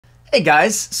Hey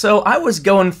guys, so I was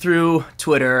going through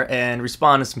Twitter and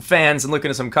responding to some fans and looking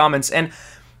at some comments, and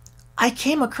I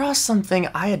came across something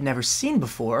I had never seen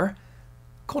before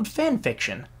called fan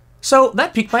fiction. So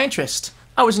that piqued my interest.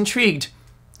 I was intrigued,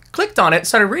 clicked on it,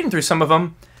 started reading through some of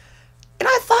them, and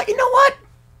I thought, you know what?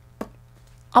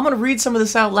 I'm gonna read some of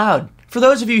this out loud. For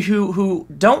those of you who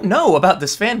don't know about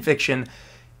this fan fiction,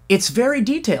 it's very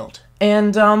detailed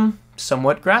and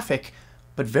somewhat graphic,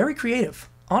 but very creative.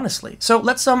 Honestly. So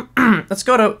let's let's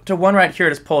go to one right here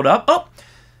that's pulled up. Oh!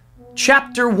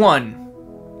 Chapter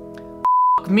 1.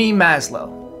 F*** me, Maslow.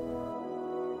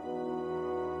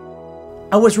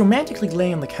 I was romantically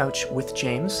laying on the couch with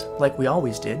James, like we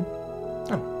always did.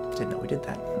 Oh, didn't know we did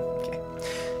that. Okay.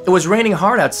 It was raining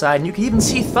hard outside, and you could even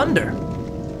see thunder.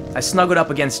 I snuggled up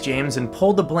against James and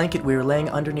pulled the blanket we were laying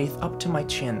underneath up to my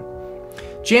chin.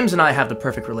 James and I have the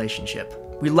perfect relationship.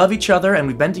 We love each other, and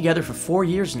we've been together for 4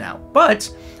 years now. But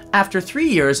after 3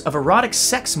 years of erotic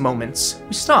sex moments,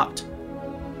 we stopped.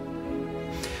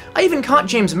 I even caught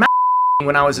James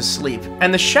when I was asleep,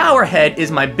 and the shower head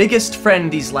is my biggest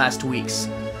friend these last weeks.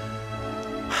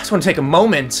 I just want to take a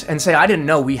moment and say I didn't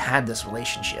know we had this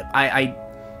relationship. I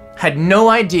had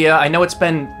no idea. I know it's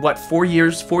been, what, 4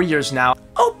 years? 4 years now.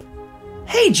 Oh,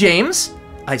 hey, James,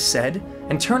 I said,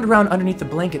 and turned around underneath the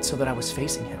blanket so that I was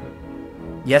facing him.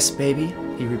 Yes, baby,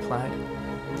 he replied.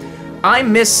 I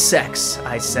miss sex,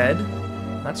 I said.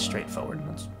 That's straightforward.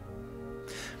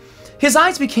 His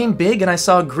eyes became big, and I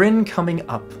saw a grin coming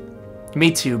up. Me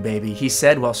too, baby, he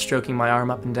said while stroking my arm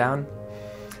up and down.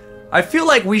 I feel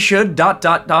like we should, ...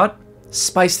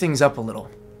 spice things up a little.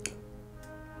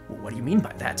 What do you mean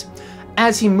by that?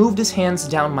 As he moved his hands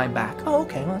down my back. Oh,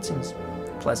 okay, well, that seems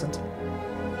pleasant.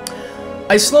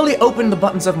 I slowly opened the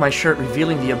buttons of my shirt,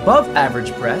 revealing the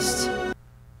above-average breasts.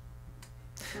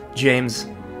 James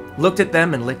looked at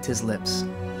them and licked his lips.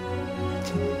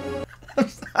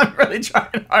 I'm really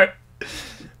trying hard.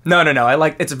 No. I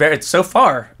like it's so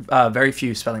far very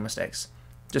few spelling mistakes.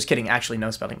 Just kidding. Actually,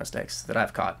 no spelling mistakes that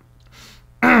I've caught.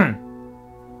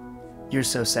 You're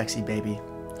so sexy, baby,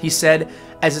 he said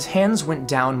as his hands went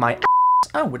down my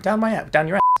ass. Oh, down my ass, down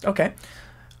your ass. Okay.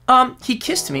 He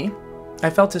kissed me. I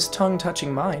felt his tongue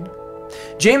touching mine.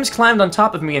 James climbed on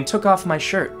top of me and took off my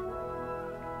shirt.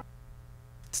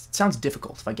 It sounds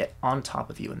difficult if I get on top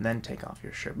of you and then take off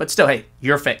your shirt. But still, hey,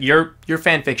 your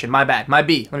fan fiction. My bad. My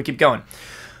B. Let me keep going.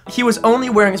 He was only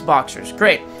wearing his boxers.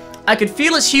 Great. I could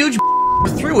feel his huge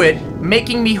through it,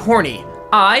 making me horny.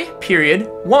 I, period,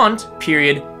 want,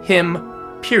 period,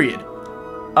 him, period.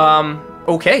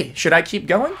 Okay. Should I keep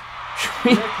going?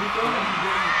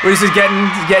 This is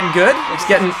getting good. It's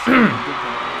getting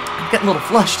I'm getting a little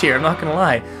flushed here, I'm not gonna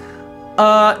lie.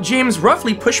 James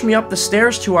roughly pushed me up the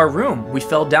stairs to our room. We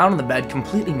fell down on the bed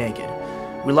completely naked.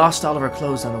 We lost all of our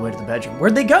clothes on the way to the bedroom.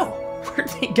 Where'd they go? Where'd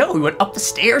they go? We went up the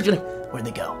stairs. Where'd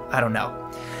they go? I don't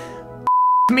know.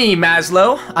 Me,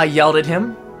 Maslow, I yelled at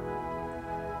him.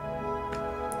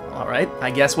 All right,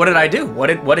 I guess. What did I do? What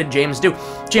did James do?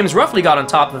 James roughly got on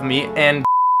top of me and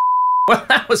well,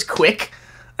 that was quick.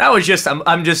 That was just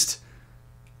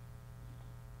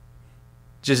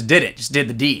just did it. Just did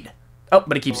the deed. Oh,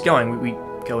 but it keeps going. We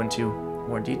go into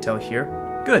more detail here.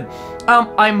 Good.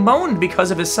 I moaned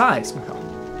because of his size.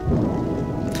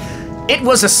 It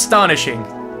was astonishing.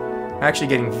 I'm actually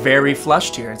getting very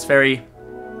flushed here. It's very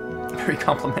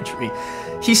complimentary.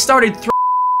 He started throwing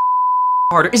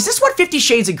harder. Is this what 50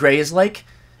 Shades of Grey is like?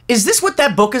 Is this what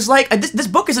that book is like? This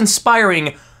book is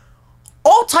inspiring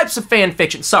all types of fan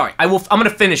fiction. Sorry, I'm gonna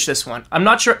finish this one. I'm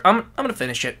not sure. I'm gonna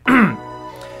finish it.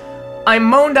 I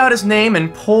moaned out his name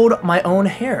and pulled my own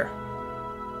hair.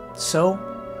 So,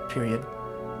 period.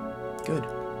 Good.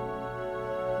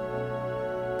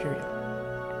 Period.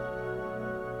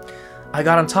 I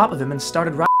got on top of him and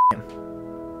started riding him.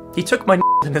 He took my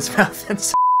in his mouth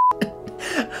and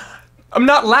I'm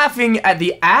not laughing at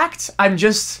the act, I'm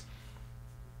just...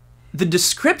 the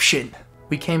description.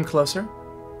 We came closer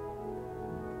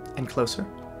and closer.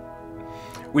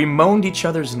 We moaned each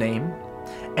other's name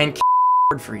and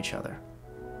for each other.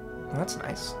 Well, that's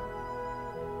nice.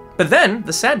 But then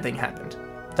the sad thing happened. ...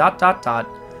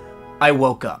 I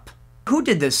woke up. Who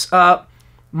did this?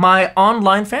 My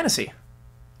online fantasy.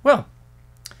 Well,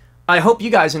 I hope you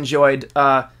guys enjoyed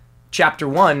chapter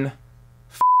 1,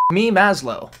 me,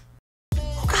 Maslow.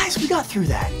 Oh, guys, we got through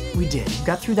that. We did. We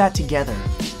got through that together.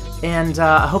 And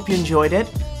I hope you enjoyed it.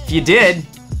 If you did,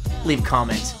 leave a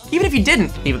comment. Even if you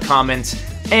didn't, leave a comment.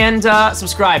 And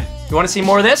subscribe. You want to see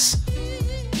more of this?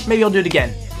 Maybe I'll do it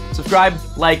again. Subscribe,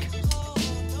 like,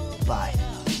 bye.